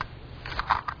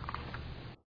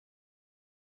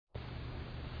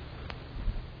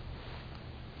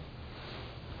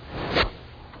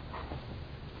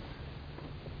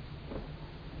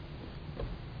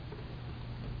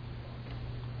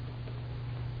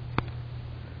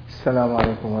السلام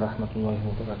عليكم ورحمة الله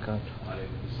وبركاته.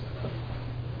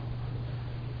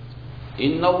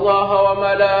 إن الله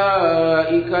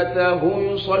وملائكته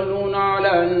يصلون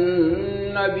على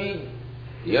النبي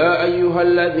يا أيها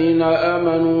الذين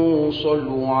آمنوا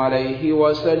صلوا عليه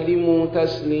وسلموا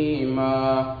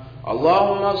تسليما.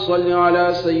 اللهم صل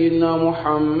على سيدنا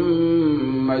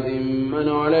محمد من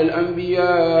على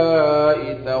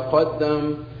الأنبياء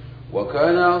تقدم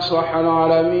وكان أصح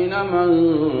العالمين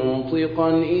منطقا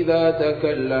إذا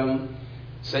تكلم،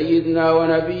 سيدنا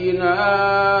ونبينا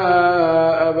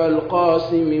أبا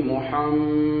القاسم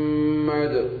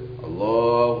محمد.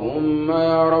 اللهم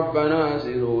يا ربنا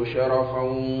زده شرفا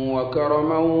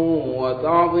وكرما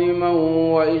وتعظيما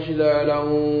وإجلالا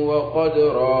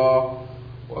وقدرا،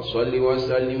 وصل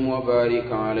وسلم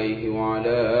وبارك عليه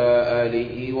وعلى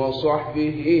آله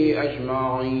وصحبه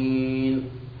أجمعين.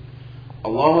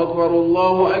 الله أكبر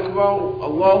الله أكبر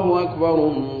الله أكبر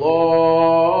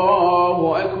الله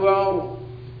أكبر.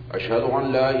 أشهد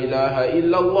أن لا إله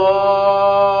إلا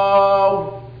الله،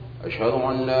 أشهد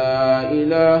أن لا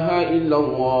إله إلا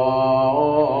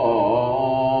الله،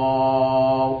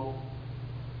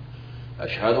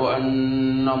 أشهد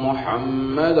أن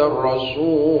محمدا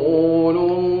رسول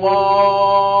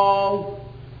الله،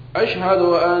 أشهد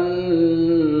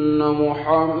أن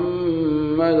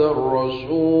محمدا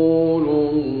رسول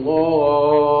الله.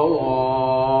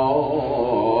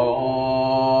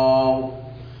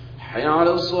 حي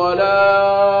على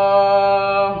الصلاة،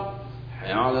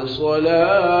 حي على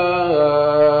الصلاة،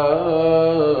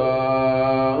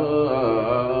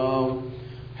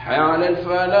 حي على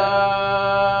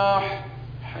الفلاح،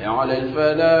 حي على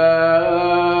الفلاح.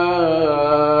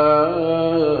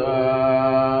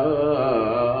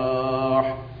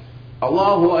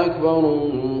 الله أكبر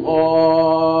الله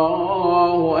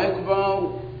أكبر،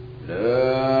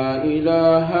 لا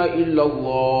إله إلا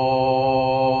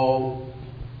الله.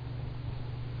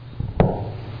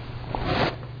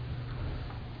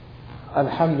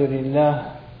 الحمد لله،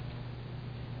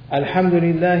 الحمد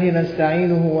لله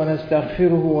نستعينه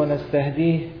ونستغفره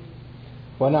ونستهديه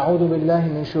ونعوذ بالله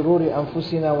من شرور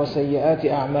أنفسنا وسيئات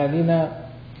أعمالنا،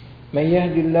 من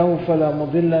يهد الله فلا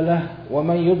مضل له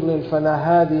ومن يضلل فلا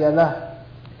هادي له،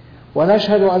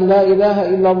 ونشهد أن لا إله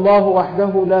إلا الله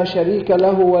وحده لا شريك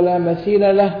له ولا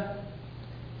مثيل له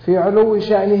في علو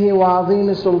شأنه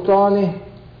وعظيم سلطانه،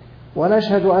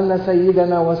 ونشهد أن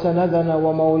سيدنا وسندنا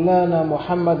ومولانا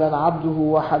محمدا عبده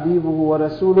وحبيبه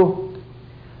ورسوله،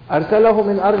 أرسله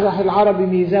من أرجح العرب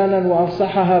ميزانا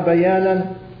وأفصحها بيانا،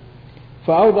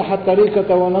 فأوضح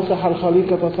الطريقة ونصح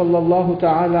الخليقة صلى الله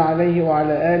تعالى عليه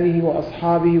وعلى آله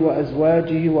وأصحابه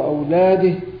وأزواجه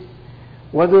وأولاده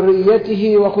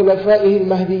وذريته وخلفائه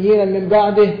المهديين من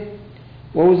بعده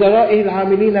ووزرائه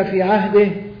العاملين في عهده،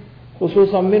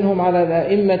 خصوصا منهم على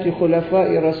الأئمة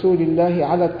خلفاء رسول الله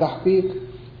على التحقيق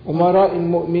أمراء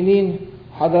المؤمنين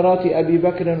حضرات أبي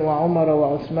بكر وعمر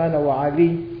وعثمان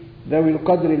وعلي ذوي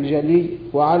القدر الجلي،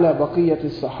 وعلى بقية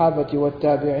الصحابة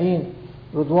والتابعين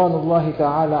رضوان الله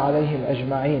تعالى عليهم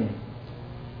أجمعين.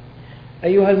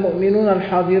 أيها المؤمنون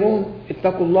الحاضرون،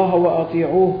 اتقوا الله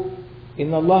وأطيعوه،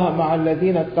 إن الله مع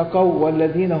الذين اتقوا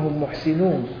والذين هم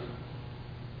محسنون.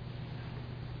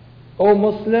 O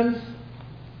Muslims,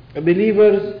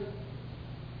 believers,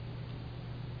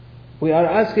 we are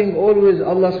asking always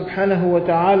Allah subhanahu wa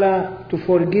ta'ala to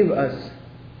forgive us.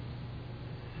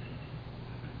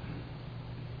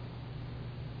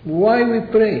 Why we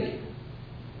pray,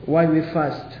 why we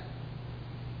fast,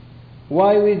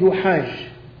 why we do hajj,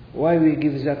 why we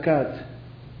give zakat,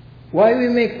 why we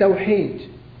make tawheed.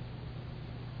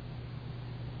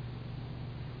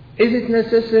 Is it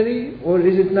necessary or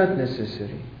is it not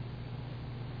necessary?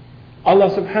 Allah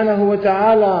subhanahu wa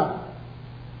ta'ala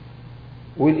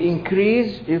will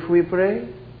increase if we pray,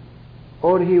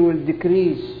 or He will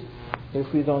decrease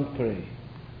if we don't pray.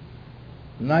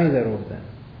 Neither of them.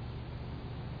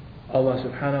 Allah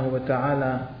subhanahu wa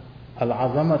ta'ala,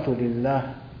 al-azamatu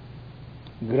lillah,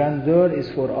 grandeur is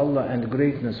for Allah and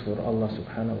greatness for Allah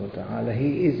subhanahu wa ta'ala.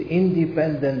 He is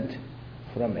independent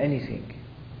from anything.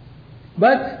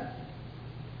 But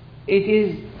it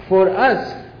is for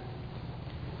us,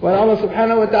 when Allah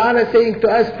subhanahu wa ta'ala is saying to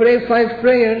us, pray 5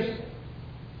 prayers,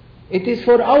 it is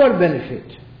for our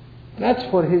benefit, not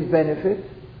for His benefit.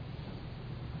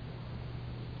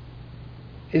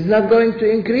 It's not going to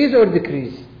increase or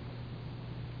decrease.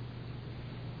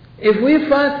 If we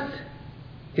fast,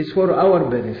 it's for our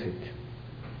benefit.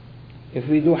 If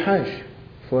we do hajj,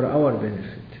 for our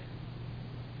benefit.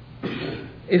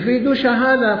 If we do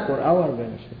shahada, for our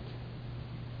benefit.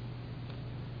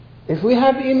 If we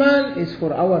have iman, it's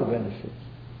for our benefit.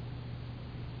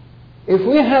 If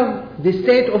we have the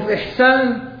state of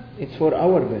ihsan, it's for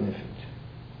our benefit.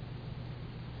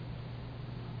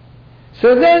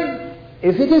 So then,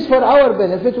 if it is for our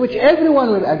benefit, which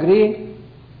everyone will agree,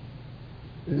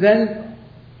 then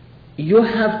you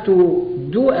have to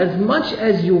do as much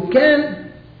as you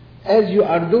can, as you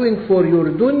are doing for your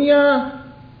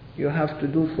dunya, you have to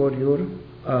do for your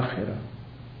akhirah.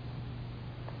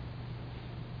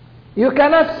 You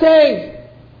cannot say,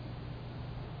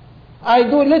 I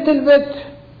do little bit,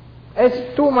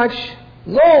 it's too much.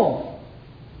 No.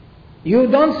 You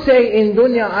don't say in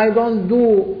dunya, I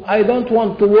don't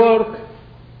want to work,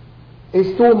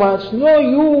 it's too much. No,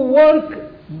 you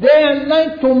work day and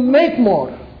night to make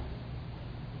more.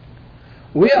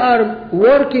 We are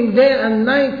working day and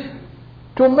night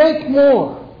to make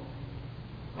more,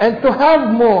 and to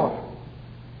have more,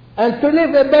 and to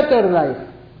live a better life.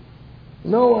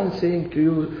 No one saying to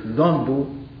you, don't do,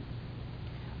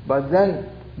 but then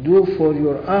do for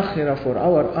your akhirah, for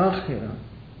our akhirah.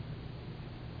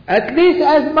 At least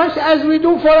as much as we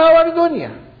do for our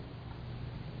dunya.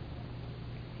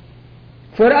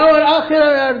 For our akhirah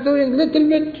we are doing little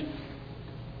bit.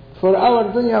 For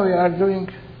our dunya we are doing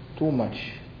too much.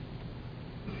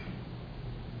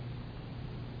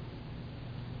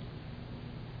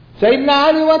 Sayyidina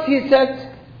Ali, what he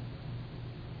said?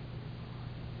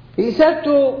 He said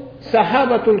to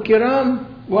Sahabatul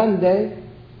Kiram one day,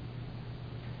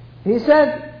 he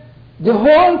said, the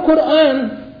whole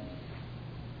Quran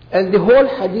and the whole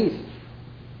Hadith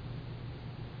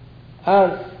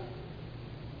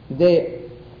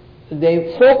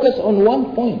they focus on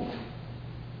one point.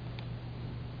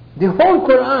 The whole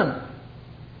Quran,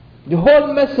 the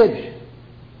whole message,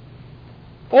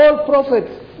 all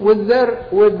prophets with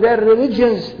their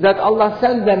religions that Allah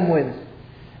sent them with,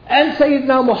 and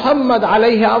Sayyidina Muhammad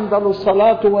alayhi afdalu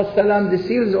salatu wassalam, the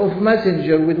seals of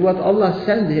messenger with what Allah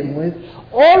sent him with,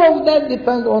 all of that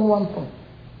depend on one point.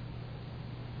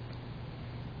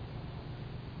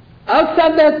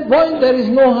 Outside that point there is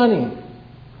no honey.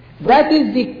 That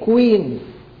is the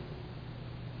queen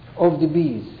of the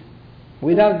bees.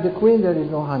 Without the queen there is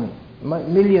no honey.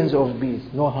 Millions of bees,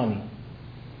 no honey.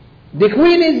 The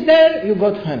queen is there, you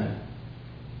got honey.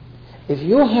 If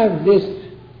you have this,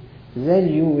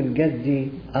 then you will get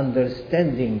the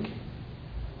understanding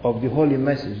of the holy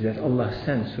message that Allah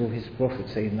sent through His Prophet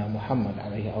Sayyidina Muhammad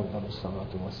alayhi afdalu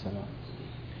salatu wassalam.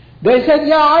 They said,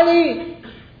 Ya Ali,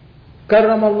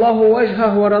 كرم الله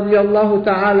وجهه ورضي الله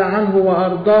تعالى عنه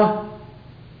وأرضاه.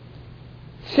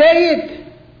 Say it.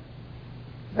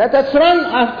 Let us run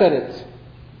after it.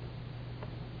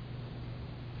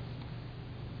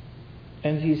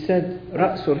 And he said,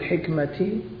 رأس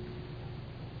الحكمة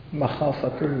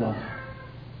مخافة الله.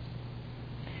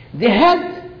 The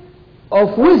head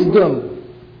of wisdom,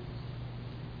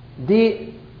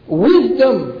 the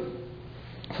wisdom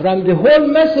from the whole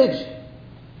message,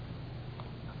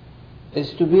 is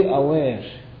to be aware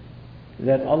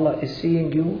that Allah is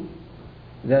seeing you,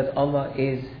 that Allah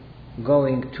is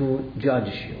going to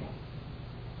judge you.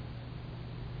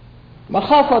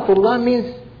 Makhafatullah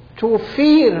means to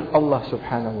fear Allah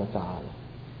subhanahu wa ta'ala.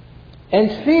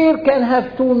 And fear can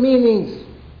have two meanings.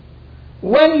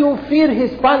 When you fear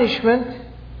His punishment,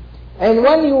 and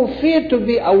when you fear to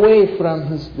be away from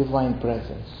His divine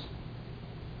presence.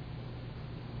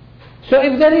 So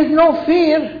if there is no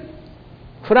fear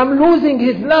from losing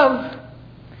His love,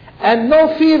 and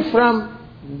no fear from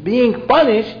being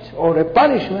punished or a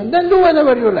punishment, then do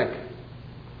whatever you like.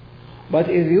 But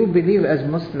if you believe as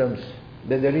Muslims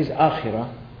that there is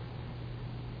akhirah,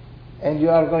 and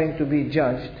you are going to be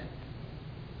judged,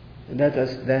 let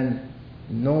us then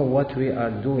know what we are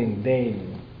doing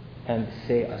daily and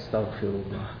say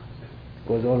astaghfirullah,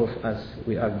 because all of us,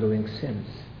 we are doing sins.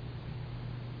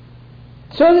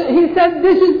 So he said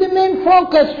this is the main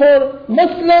focus for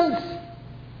Muslims,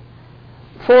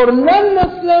 for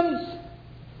non-Muslims,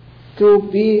 to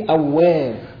be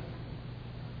aware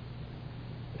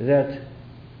that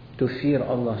to fear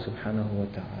Allah subhanahu wa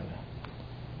ta'ala.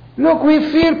 Look,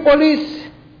 we fear police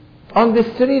on the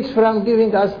streets from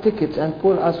giving us tickets and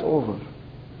pull us over.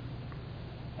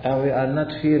 And we are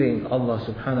not fearing Allah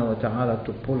subhanahu wa ta'ala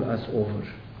to pull us over.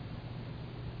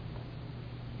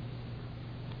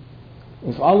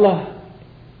 If Allah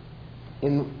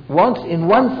in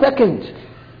 1 second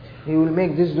He will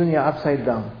make this dunya upside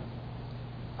down.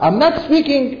 I'm not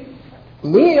speaking,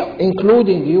 me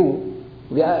including you,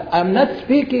 I'm not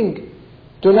speaking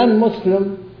to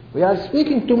non-Muslim, we are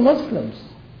speaking to Muslims.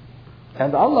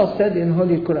 And Allah said in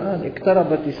Holy Quran,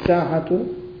 اقتربت الساعة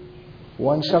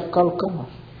وانشق القمر.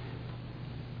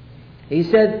 He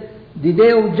said, the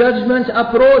day of judgment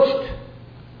approached.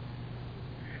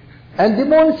 And the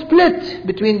moon split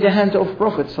between the hands of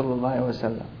Prophet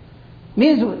ﷺ.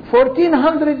 Means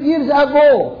 1400 years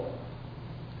ago,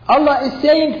 Allah is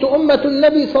saying to Ummatul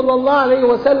Nabi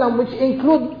ﷺ, which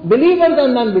include believers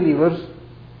and non-believers,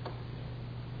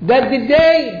 that the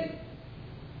day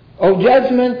of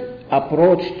judgment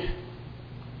approached.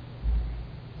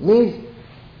 Means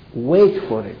wait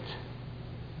for it.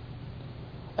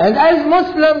 And as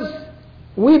Muslims,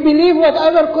 we believe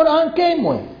whatever Quran came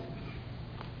with.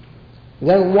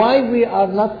 Then why we are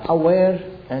not aware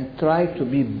and try to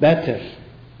be better?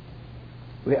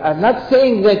 We are not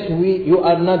saying that you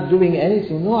are not doing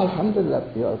anything. No,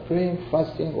 alhamdulillah, you are praying,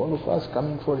 fasting, all of us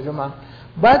coming for Jum'ah.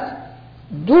 But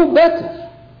do better.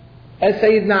 As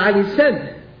Sayyidina Ali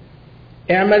said,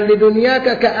 اعمل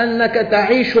لدنياك كأنك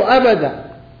تعيش أبدا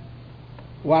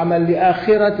وَعَمَلْ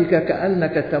لِآخِرَتِكَ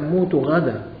كَأَنَّكَ تَمُوتُ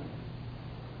غَدًا.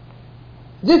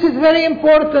 This is very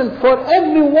important for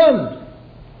everyone,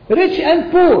 rich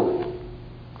and poor,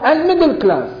 and middle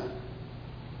class.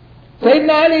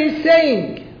 Sayyidina Ali is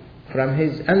saying, from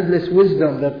his endless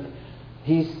wisdom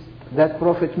that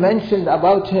Prophet mentioned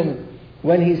about him,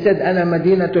 when he said, أَنَا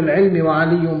مَدِينَةُ الْعِلْمِ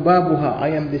وَعَلِيٌّ بَابُهَا, I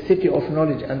am the city of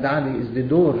knowledge and Ali is the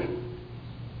door.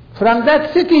 From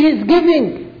that city he is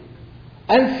giving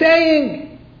and saying,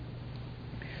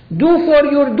 do for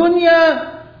your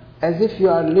dunya as if you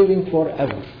are living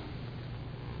forever.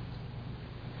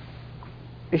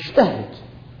 اجتهد.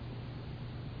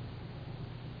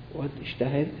 What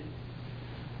اجتهد?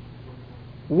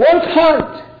 Work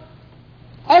hard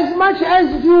as much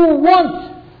as you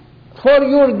want for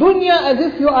your dunya as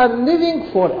if you are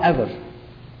living forever.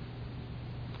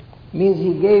 Means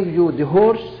he gave you the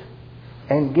horse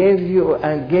and gave you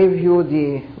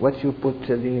the what you put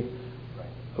the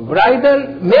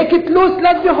bridle, make it loose,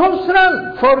 let the horse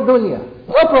run for dunya,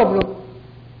 no problem.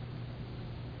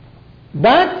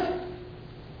 But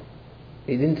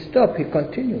he didn't stop, he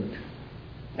continued.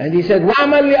 And he said,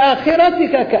 وَعْمَلْ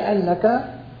لِآخِرَتِكَ كَأَنَّكَ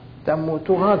تَمُوتُ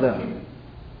غَدًا.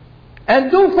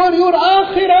 And do for your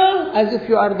akhirah as if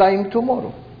you are dying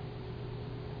tomorrow.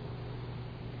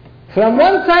 From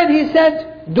one side he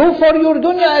said, do for your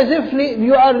dunya as if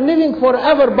you are living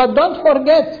forever, but don't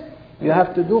forget, you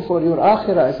have to do for your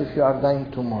akhirah as if you are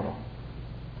dying tomorrow.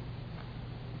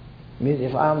 Means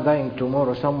if I am dying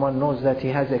tomorrow, someone knows that he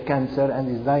has a cancer and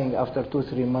is dying after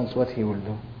 2-3 months, what he will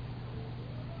do?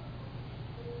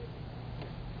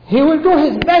 He will do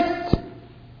his best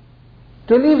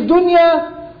to leave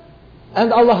dunya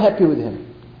and Allah happy with him.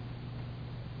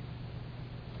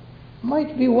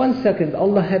 Might be 1 second,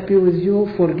 Allah happy with you,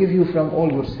 forgive you from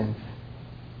all your sins.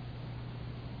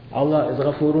 Allah is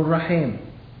Ghafurur Rahim.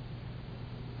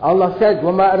 Allah said,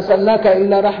 وَمَا أَرْسَلْنَاكَ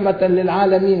إِلَّا رَحْمَةً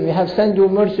لِلْعَالَمِينَ. We have sent you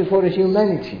mercy for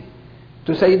humanity.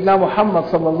 To Sayyidina Muhammad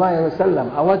sallallahu alayhi wa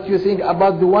sallam. And what do you think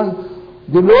about the Lord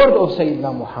of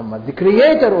Sayyidina Muhammad, the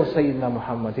creator of Sayyidina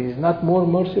Muhammad? He is not more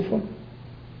merciful?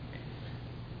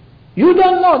 You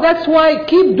don't know. That's why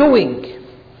keep doing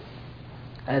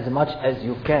as much as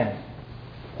you can.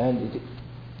 And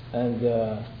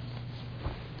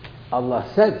Allah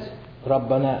said,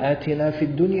 رَبَّنَا آتِنَا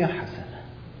فِي الدُّنْيَا حَسَنًا.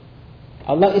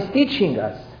 Allah is teaching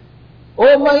us,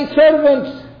 oh my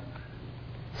servants,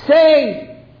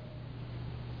 say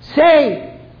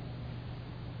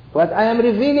what I am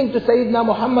revealing to Sayyidina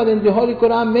Muhammad in the Holy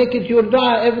Quran, make it your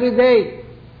dua every day.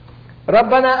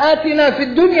 رَبَّنَا آتِنَا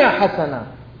فِي الدُّنْيا حَسَنًا.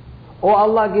 Oh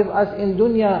Allah, give us in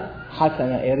dunya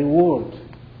hasana, a reward,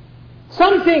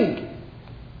 something.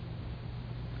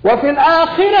 وَفِي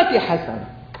الْآخِرَةِ حَسَنًا.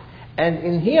 And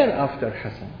in hereafter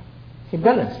hasana. He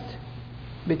balanced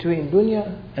between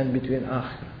dunya and between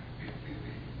akhirah.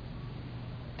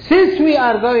 Since we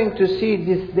are going to see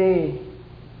this day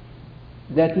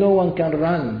that no one can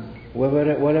run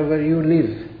wherever you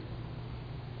live,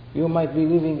 you might be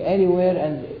living anywhere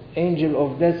and angel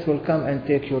of death will come and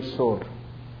take your soul.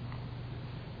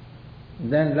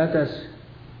 Then let us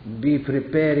be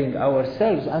preparing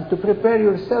ourselves, and to prepare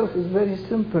yourself is very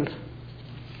simple.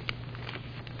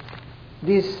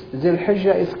 This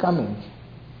Dhul-Hijjah is coming.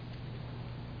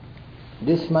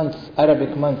 This month,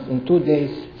 Arabic month, in 2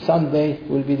 days, Sunday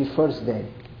will be the first day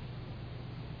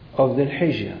of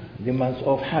Dhul-Hijjah, the month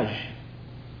of Hajj.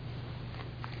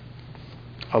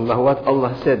 What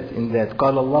Allah said in that,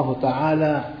 قال الله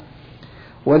تعالى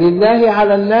وَلِلَّهِ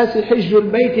عَلَى النَّاسِ حِجُّ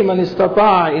الْبَيْتِ مَنِ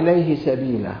اسْتَطَاعَ إِلَيْهِ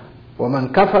سَبِيلًا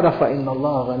وَمَنْ كَفَرَ فَإِنَّ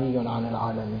اللَّهَ غَنِيٌّ عَنِ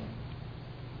الْعَالَمِينَ.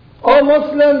 O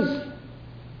Muslims,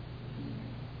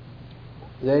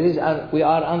 we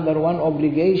are under one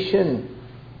obligation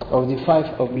of the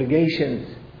 5 obligations,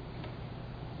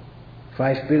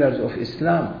 5 pillars of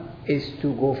Islam, is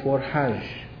to go for Hajj.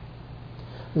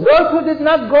 Those who did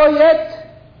not go yet,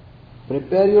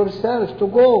 Prepare yourself to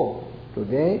go.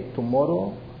 Today,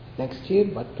 tomorrow, next year,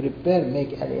 but prepare,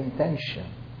 make an intention.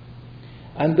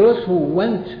 And those who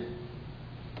went,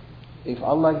 if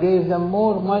Allah gave them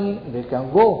more money, they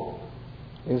can go.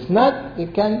 If not, they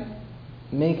can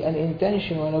make an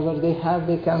intention. Whenever they have,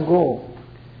 they can go.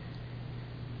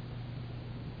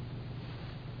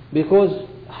 Because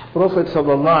Prophet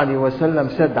sallallahu alaihi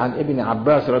wasallam said عن ابن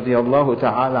عباس رضي الله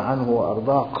تعالى عنه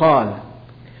وأرضاه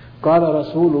قال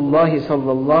رسول الله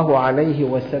صلى الله عليه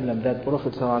وسلم, that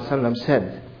Prophet صلى الله عليه وسلم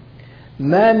said,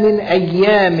 ما من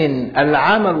أيام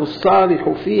العمل الصالح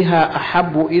فيها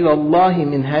أحب إلى الله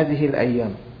من هذه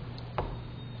الأيام.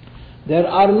 There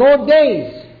are no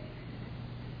days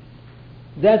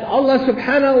that Allah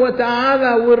subhanahu wa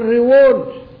ta'ala will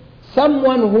reward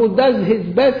someone who does his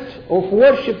best of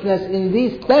worshipness in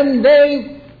these 10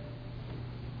 days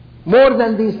more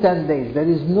than these 10 days. There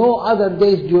is no other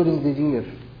days during the year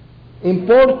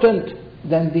important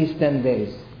than these 10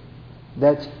 days.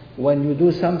 That when you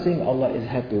do something, Allah is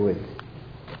happy with.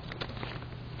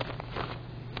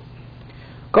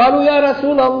 قالوا يا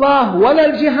رسول الله ولا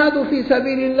الجهاد في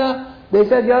سبيل الله. They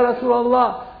said, Ya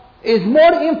Rasulullah, is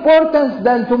more important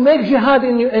than to make jihad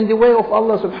in the way of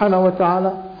Allah subhanahu wa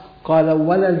ta'ala. قال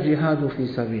ولا الجهاد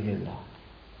في سبيل الله.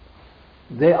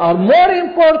 They are more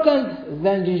important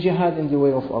than the jihad in the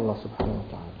way of Allah subhanahu wa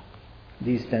ta'ala.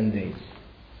 These 10 days.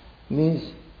 Means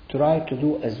try to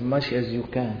do as much as you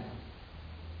can.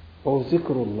 Or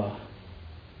zikrullah.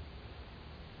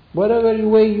 Whatever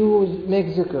way you make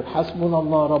zikr.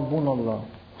 Hasbunallah, Rabbunallah.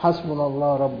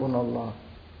 Hasbunallah, Rabbunallah.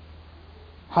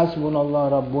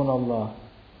 Hasbunallah, Rabbunallah.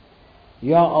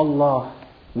 Ya Allah.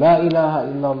 La ilaha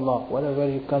illallah. Whatever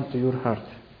you come to your heart.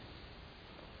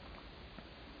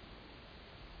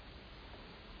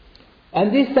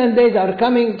 And these 10 days are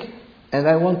coming, and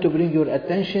I want to bring your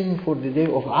attention for the day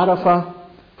of Arafah,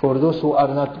 for those who are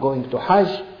not going to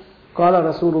Hajj. قال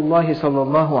رسول الله صلى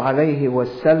الله عليه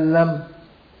وسلم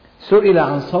سئل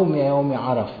عن صوم يوم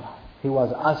عرفة. He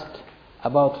was asked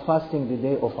about fasting the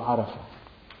day of Arafah.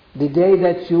 The day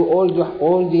that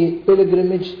all the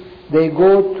pilgrimage, they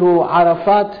go to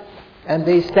Arafat and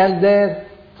they stand there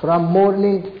from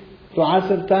morning to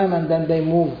Asr time, and then they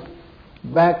move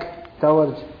back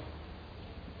towards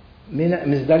Mina,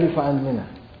 Muzdalifah and Mina.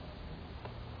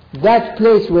 That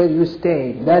place where you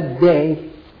stay, that day,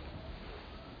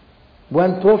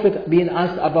 when Prophet being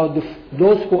asked about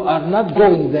those who are not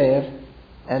going there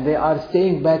and they are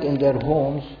staying back in their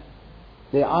homes,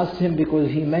 they asked him, because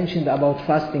he mentioned about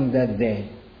fasting that day.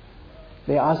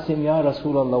 They asked him, Ya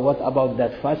Rasulullah, what about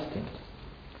that fasting?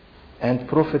 And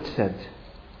Prophet said,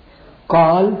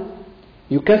 قال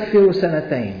يكفر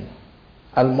سنتين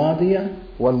الماضية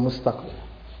والمستقبل.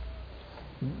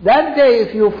 That day,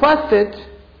 if you fasted,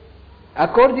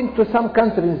 according to some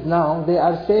countries now, they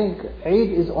are saying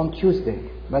Eid is on Tuesday,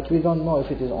 but we don't know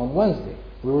if it is on Wednesday.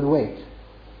 We will wait.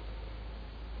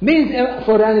 Means,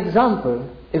 for an example,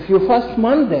 if you fast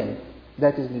Monday,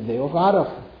 that is the day of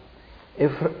Arafah.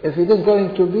 If it is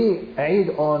going to be Eid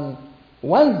on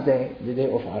Wednesday, the day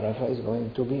of Arafah is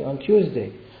going to be on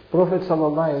Tuesday. Prophet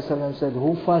ﷺ said,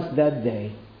 who fasts that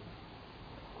day,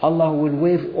 Allah will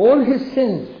waive all his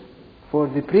sins for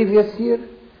the previous year,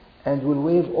 and will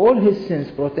waive all his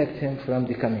sins, protect him from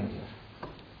the coming year.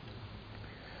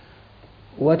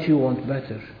 What you want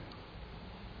better?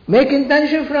 Make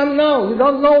intention from now. You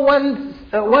don't know when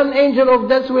one angel of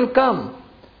death will come.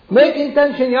 Make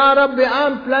intention, Ya Rabbi,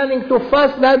 I'm planning to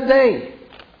fast that day.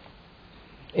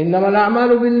 إنما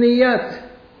الأعمال بالنيات.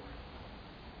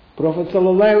 Prophet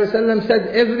ﷺ said,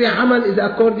 every amal is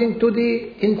according to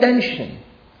the intention.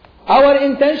 Our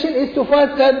intention is to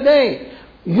fast that day.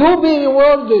 You be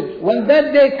rewarded when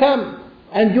that day comes,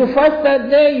 and you fast that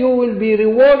day, you will be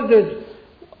rewarded.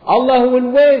 Allah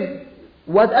will waive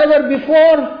whatever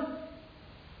before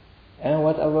and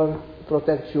whatever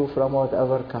protects you from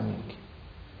whatever coming.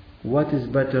 What is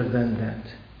better than that?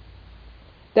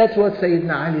 That's what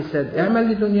Sayyidina Ali said.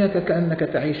 اعمل لدنياك كأنك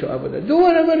تعيش أبدا. Do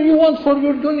whatever you want for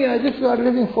your dunya as if you are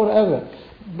living forever.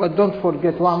 But don't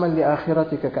forget, وَعْمَلْ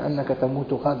لِآخِرَتِكَ كَأَنَّكَ تَمُوتُ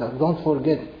غَدًا. Don't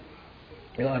forget,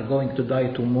 you are going to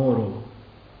die tomorrow.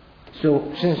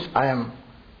 So, since I am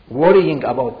worrying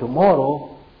about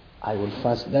tomorrow, I will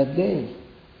fast that day.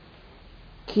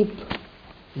 Keep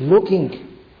looking,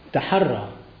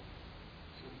 تحرى.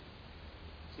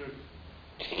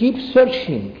 Keep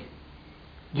searching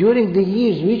during the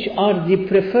years which are the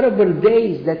preferable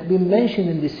days that been mentioned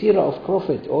in the seerah of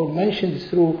Prophet, or mentioned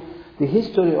through the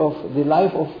history of the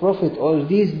life of Prophet, or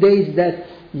these days that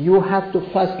you have to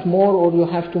fast more, or you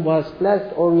have to fast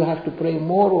less, or you have to pray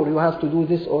more, or you have to do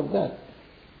this or that.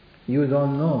 You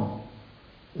don't know.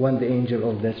 when the angel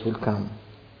of death will come.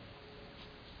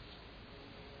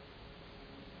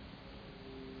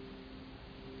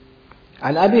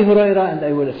 عن أبي هريرة, and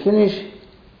I will finish.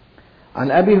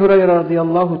 عن أبي هريرة رضي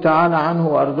الله تعالى عنه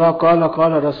وأرضاه قال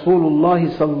قال رسول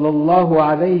الله صلى الله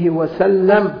عليه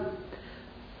وسلم,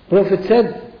 Prophet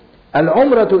said,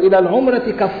 العمرة إلى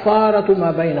العمرة كفارة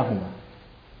ما بينهما.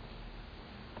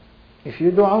 If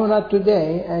you do Umrah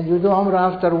today and you do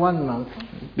Umrah after 1 month,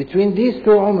 between these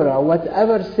two Umrah,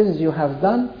 whatever sins you have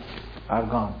done are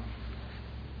gone.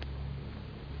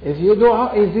 If you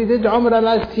did Umrah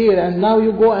last year and now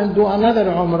you go and do another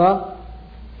Umrah,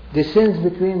 the sins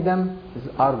between them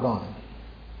are gone.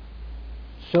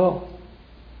 So,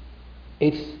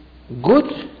 it's good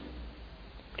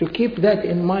to keep that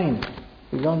in mind.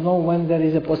 You don't know when there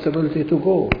is a possibility to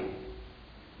go.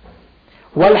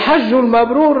 وَالْحَجُّ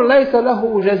الْمَبْرُورُ لَيْسَ لَهُ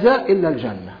جَزَاء إِلَّا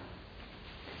الْجَنَّةِ.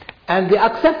 And the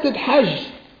accepted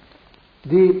Hajj,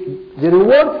 the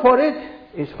reward for it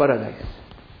is paradise.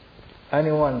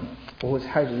 Anyone whose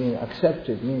Hajj being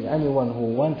accepted means anyone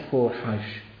who went for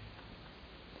Hajj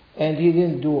and he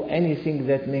didn't do anything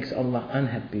that makes Allah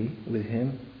unhappy with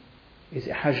him, is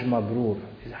a Hajj Mabrur,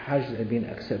 is a Hajj that has been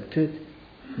accepted.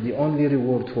 The only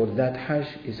reward for that Hajj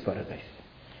is paradise.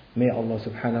 May Allah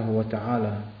subhanahu wa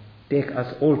ta'ala take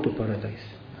us all to paradise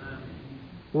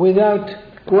without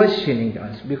questioning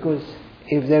us, because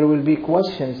if there will be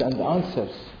questions and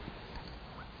answers,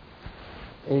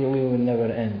 we will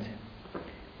never end.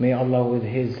 May Allah with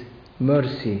His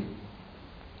mercy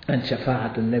and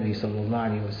shafa'atul Nabi sallallahu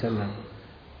alayhi wa sallam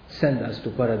send us to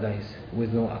paradise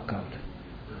with no account.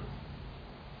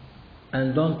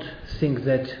 And don't think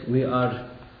that we are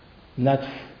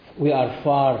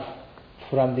far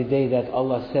from the day that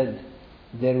Allah said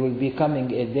there will be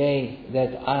coming a day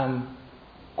that I am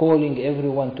calling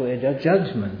everyone to a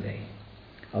judgment day.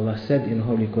 Allah said in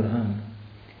Holy Quran,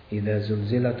 إِذَا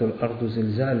زُلْزِلَتُ الْأَرْضُ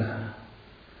زِلْزَالَهَا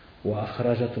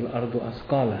وَأَخْرَجَتُ الْأَرْضُ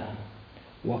أَثْقَالَهَا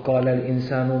وَقَالَ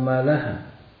الْإِنسَانُ مَا لَهَا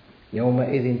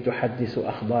يَوْمَئِذٍ تُحَدِّثُ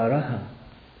أَخْبَارَهَا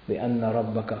بِأَنَّ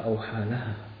رَبَّكَ أَوْحَى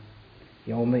لَهَا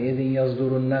يَوْمَئِذٍ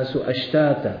يَصْدُرُ النَّاسُ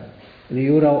أَشْتَاتًا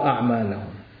لِيُرَوْا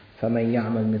أَعْمَالَهُمْ فَمَنْ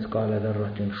يَعْمَلْ مِثْقَالَ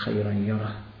ذَرَّةٍ خَيْرًا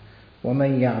يَرَهُ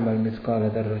وَمَنْ يَعْمَلْ مِثْقَالَ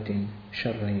ذَرَّةٍ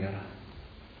شَرًّا يَرَهُ.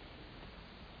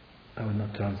 I will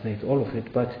not translate all of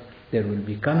it, but there will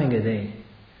be coming a day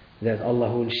that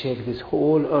Allah will shake this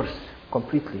whole earth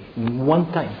completely in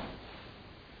one time,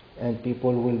 and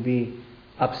people will be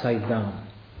upside down,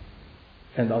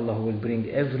 and Allah will bring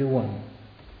everyone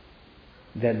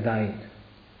that died,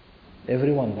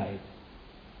 everyone died,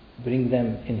 bring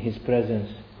them in His presence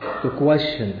to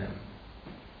question them.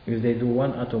 If they do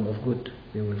 1 atom of good,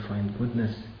 they will find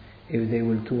goodness. If they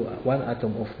will do 1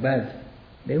 atom of bad,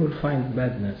 they will find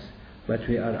badness. But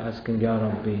we are asking, Ya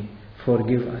Rabbi,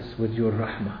 forgive us with your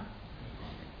rahmah.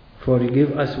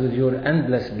 Forgive us with your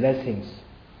endless blessings.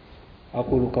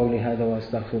 أقول قولي هذا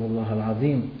وأستغفر الله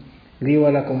العظيم لي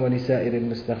ولكم ولسائر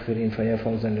المستغفرين فيا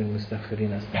فوزا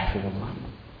للمستغفرين أستغفر الله.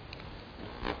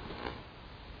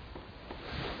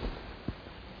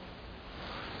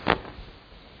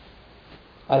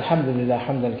 الحمد لله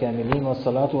حمد الكاملين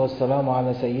والصلاة والسلام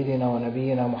على سيدنا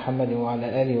ونبينا محمد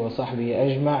وعلى آله وصحبه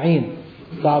أجمعين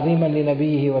تعظيما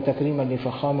لنبيه وتكريما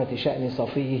لفخامة شأن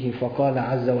صفيه. فقال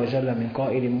عز وجل من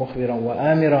قائل مخبرا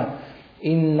وآمرا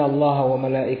إن الله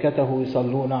وملائكته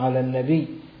يصلون على النبي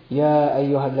يا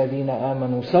أيها الذين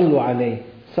آمنوا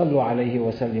صلوا عليه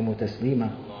وسلموا تسليما.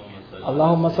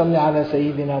 اللهم صل على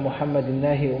سيدنا محمد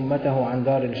الناهي أمته عن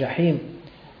دار الجحيم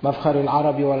مفخر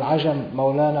العرب والعجم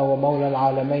مولانا ومولى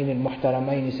العالمين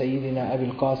المحترمين سيدنا أبي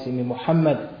القاسم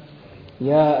محمد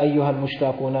يا أيها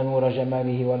المشتاقون نور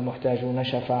جماله والمحتاجون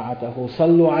شفاعته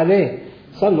صلوا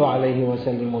عليه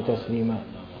وسلموا تسليما.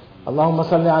 اللهم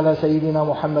صل على سيدنا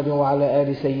محمد وعلى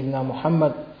آل سيدنا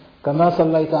محمد كما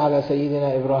صليت على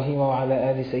سيدنا إبراهيم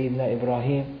وعلى آل سيدنا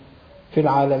إبراهيم في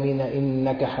العالمين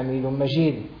إنك حميد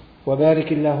مجيد.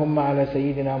 وبارك اللهم على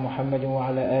سيدنا محمد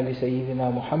وعلى آل سيدنا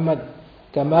محمد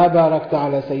كما باركت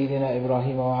على سيدنا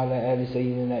إبراهيم وعلى آل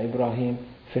سيدنا إبراهيم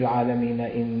في العالمين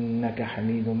إنك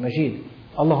حميد مجيد.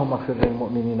 اللهم اغفر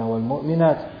للمؤمنين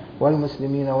والمؤمنات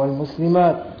والمسلمين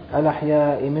والمسلمات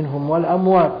الأحياء منهم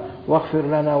والأموات واغفر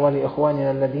لنا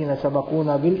ولإخواننا الذين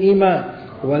سبقونا بالإيمان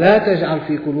ولا تجعل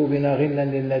في قلوبنا غلا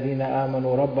للذين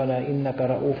آمنوا ربنا إنك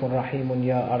رؤوف رحيم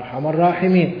يا أرحم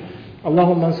الراحمين.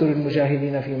 اللهم انصر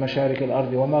المجاهدين في مشارق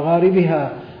الأرض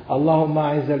ومغاربها اللهم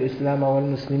أعز الإسلام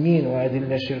والمسلمين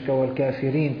وأذل الشرك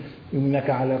والكافرين إنك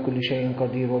على كل شيء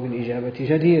قدير وبالإجابة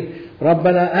جدير.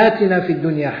 ربنا آتنا في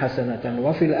الدنيا حسنة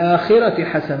وفي الآخرة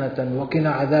حسنة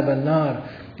وقنا عذاب النار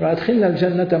وأدخلنا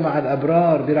الجنة مع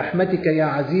الأبرار برحمتك يا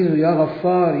عزيز يا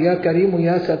غفار يا كريم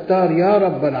يا ستار يا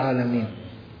رب العالمين.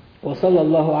 وصلى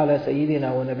الله على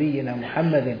سيدنا ونبينا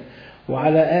محمد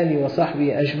وعلى آله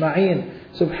وصحبه أجمعين.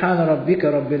 سبحان ربك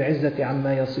رب العزة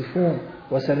عما يصفون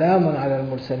وسلام على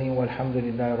المرسلين والحمد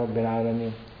لله رب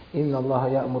العالمين. إن الله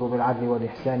يأمر بالعدل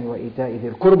والإحسان وإيتاء ذي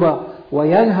القربى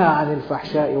وينهى عن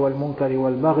الفحشاء والمنكر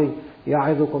والبغي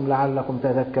يعظكم لعلكم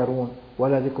تذكرون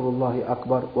ولذكر الله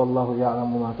أكبر والله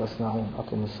يعلم ما تصنعون.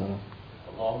 أقم الصلاة.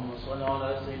 اللهم صل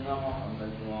على سيدنا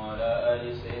محمد وعلى آل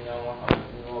سيدنا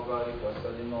محمد وبارك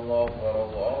وسلم. الله أكبر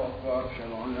الله أكبر.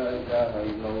 أشهد أن لا إله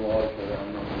إلا الله أشهد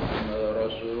أن محمدا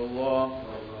رسول الله.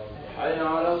 حي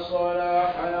على الصلاة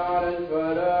حي على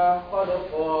الفلاح قد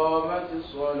قامت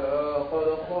الصلاة قد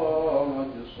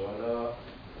قامت الصلاة.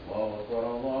 الله أكبر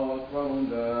الله أكبر.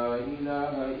 لا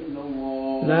إله إلا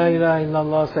الله لا إله إلا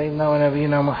الله سيدنا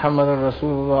ونبينا محمد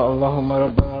رسول الله. اللهم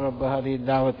ربنا رب هذه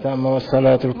الدعوة التامة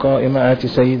والصلاة القائمة آت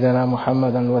سيدنا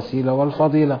محمدا الوسيلة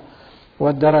والفضيلة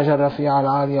والدرجة الرفيعة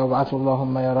العالية وابعثه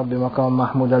اللهم يا رب مقام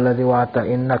محمود الذي وعدت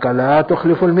إنك لا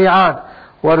تخلف الميعاد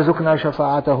وارزقنا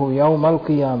شفاعته يوم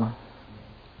القيامة.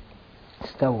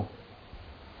 استووا.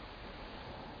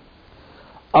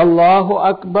 الله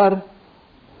أكبر.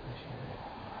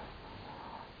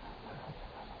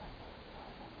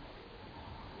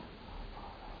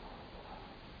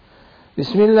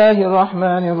 بسم الله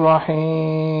الرحمن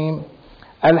الرحيم.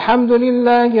 الحمد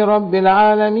لله رب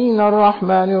العالمين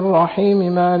الرحمن الرحيم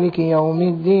مالك يوم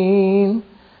الدين.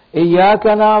 إياك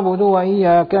نعبد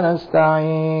وإياك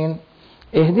نستعين.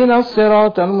 اهدنا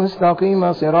الصراط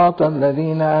المستقيم صراط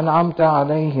الذين أنعمت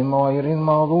عليهم غير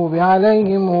المغضوب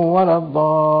عليهم ولا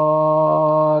الضالين.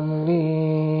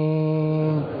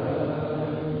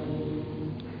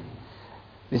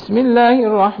 بسم الله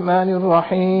الرحمن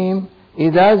الرحيم.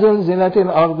 إذا زلزلت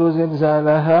الأرض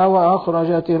زلزالها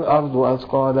وأخرجت الأرض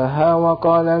أثقالها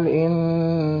وقال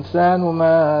الإنسان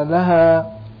ما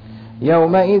لها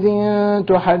يومئذ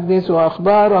تحدث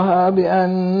أخبارها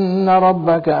بأن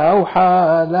ربك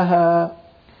أوحى لها.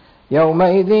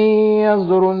 يومئذ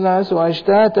يصدر الناس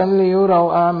أشتاتا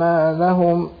ليروا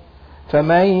أعمالهم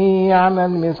فمن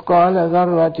يعمل مثقال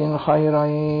ذرة خيرا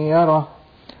يره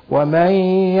ومن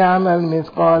يعمل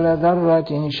مثقال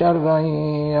ذرة شرا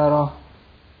يره.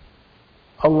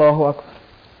 الله أكبر.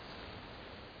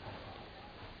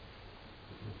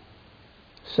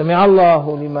 سمع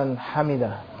الله لمن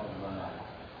حمده.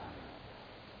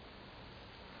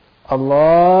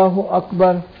 الله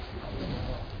أكبر.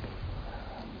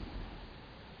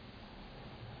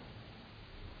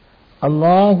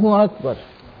 الله أكبر.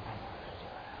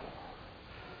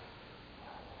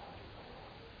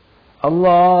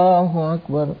 الله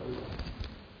أكبر.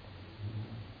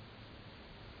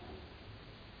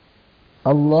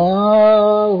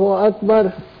 الله أكبر.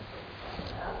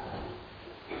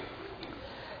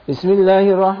 بسم الله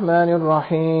الرحمن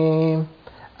الرحيم.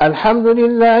 الحمد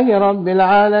لله رب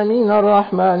العالمين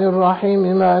الرحمن الرحيم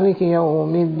مالك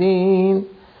يوم الدين.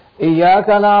 إياك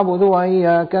نعبد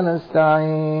وإياك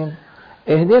نستعين.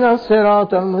 اهدنا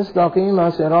الصراط المستقيم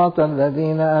صراط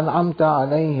الذين أنعمت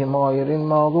عليهم غير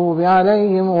المغضوب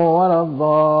عليهم ولا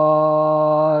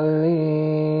الضالين.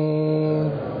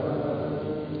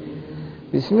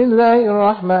 بسم الله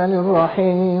الرحمن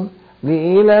الرحيم.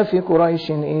 لإيلاف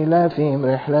قريش إيلافهم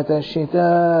رحلة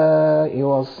الشتاء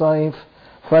والصيف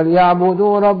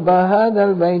فليعبدوا رب هذا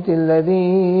البيت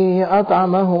الذي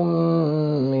أطعمهم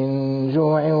من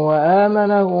جوع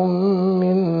وآمنهم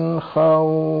من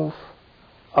خوف.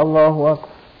 الله أكبر.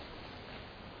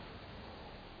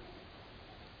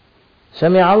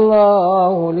 سمع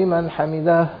الله لمن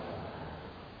حمده.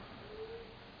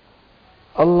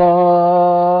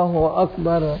 الله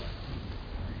أكبر.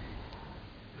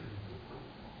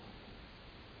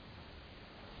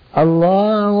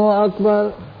 الله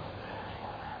أكبر.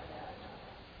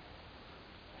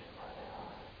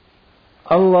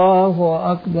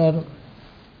 الله أكبر.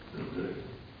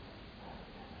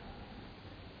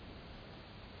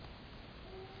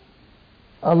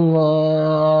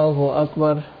 الله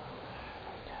أكبر.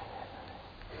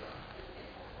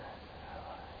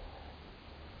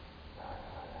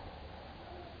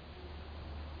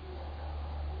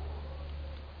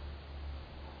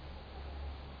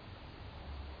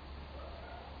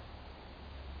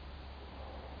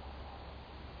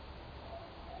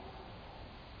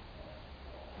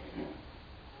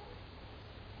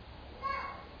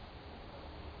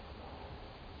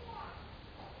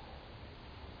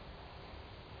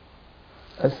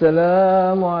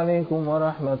 السلام عليكم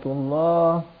ورحمة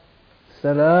الله.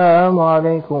 السلام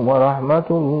عليكم ورحمة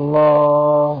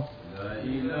الله. لا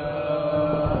إله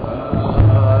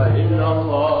إلا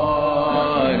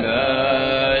الله. لا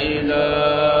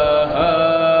إله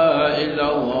إلا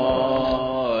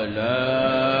الله. لا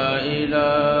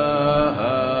إله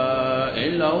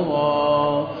إلا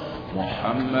الله.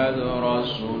 محمد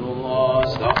رسول الله.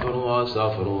 استغفر الله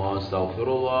استغفر الله استغفر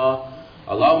الله.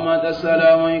 اللهم أنت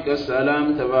السلام ومنك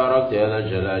السلام تبارك يا ذا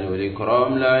الجلال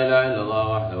والإكرام. لا إله إلا الله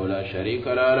وحده لا شريك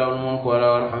له له الملك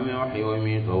وله الحمد يحيي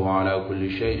ويميت وهو على كل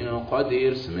شيء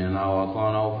قدير. سمعنا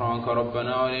وأطعنا غفرانك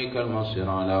ربنا وإليك المصير.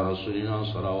 على رسولنا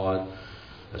صلوات.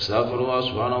 أستغفر الله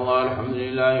سبحان الله الحمد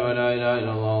لله ولا إله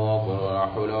إلا الله أكبر ولا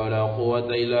حول ولا قوة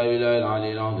إلا بالله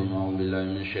العلي العظيم. أعوذ بالله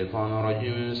من الشيطان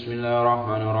الرجيم. بسم الله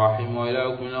الرحمن الرحيم.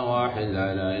 وإلهكم واحد لا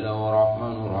إله إلا هو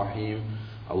الرحمن الرحيم.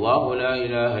 الله لا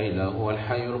إله إلا هو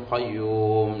الحي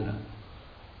القيوم.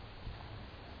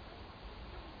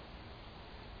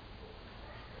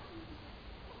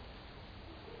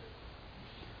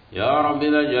 يا رب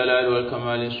ذا الجلال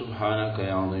والكمال سبحانك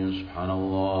يا عظيم سبحان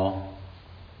الله.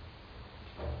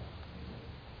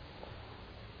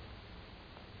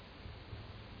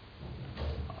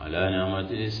 على نعمة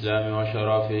الإسلام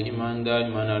وشرف الإيمان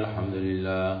دائما الحمد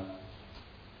لله.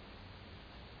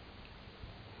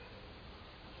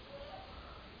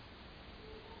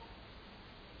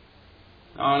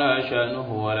 على شأنه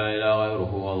ولا إله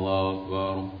غيره والله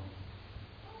أكبر.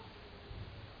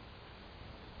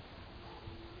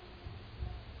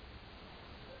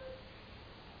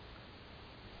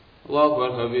 الله أكبر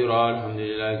كبيرا الحمد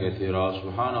لله كثيرا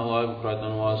سبحان الله بكرة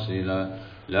واصيلا.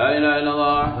 لا إله إلا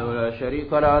الله وحده لا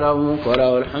شريك له له الملك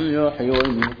وله الحمد يحيي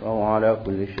ويميت وهو على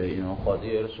كل شيء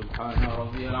قدير. سبحان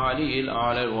ربي العلي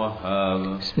الأعلى الوهاب.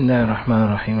 بسم الله الرحمن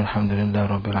الرحيم. الحمد لله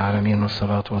رب العالمين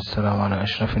والصلاة والسلام على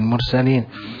أشرف المرسلين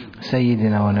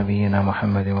سيدنا ونبينا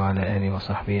محمد وعلى آله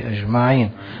وصحبه أجمعين.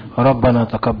 ربنا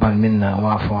تقبل منا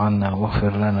واعف عنا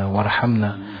واغفر لنا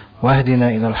وارحمنا واهدنا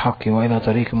إلى الحق وإلى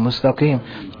طريق مستقيم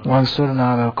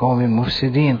وانصرنا على القوم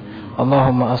المفسدين.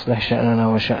 اللهم أصلح شأننا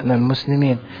وشأن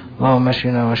المسلمين. اللهم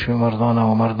اشفنا واشف مرضانا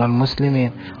ومرضى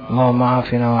المسلمين. اللهم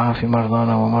عافنا وعاف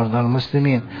مرضانا ومرضى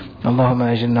المسلمين. اللهم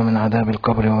أجلنا من عذاب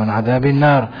القبر ومن عذاب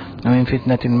النار ومن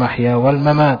فتنة المحيا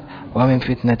والممات ومن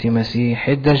فتنة مسيح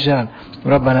الدجال.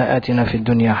 ربنا آتنا في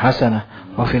الدنيا حسنة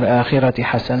وفي الآخرة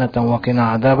حسنة وقنا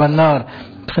عذاب النار.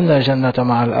 ادخلنا الجنة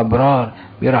مع الأبرار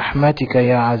برحمتك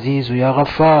يا عزيز يا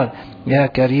غفار يا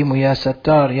كريم يا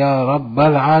ستار يا رب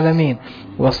العالمين.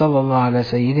 وصلى الله على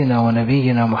سيدنا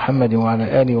ونبينا محمد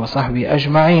وعلى آله وصحبه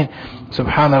أجمعين.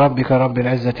 سبحان ربك رب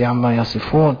العزة عما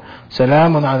يصفون.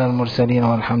 سلام على المرسلين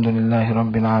والحمد لله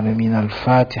رب العالمين.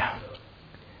 الفاتحة.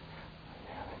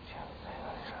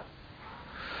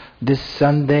 This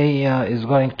Sunday is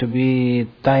going to be,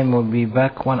 time will be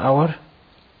back 1 hour.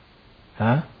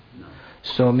 Huh?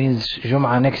 So means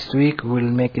Jum'ah next week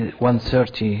we'll make it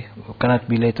 1:30. We cannot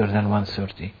be later than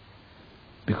 1:30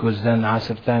 because then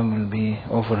Asr time will be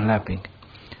overlapping.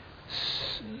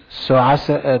 So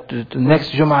next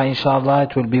Jum'ah inshallah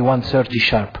it will be 1:30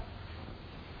 sharp.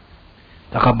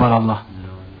 تقبل الله.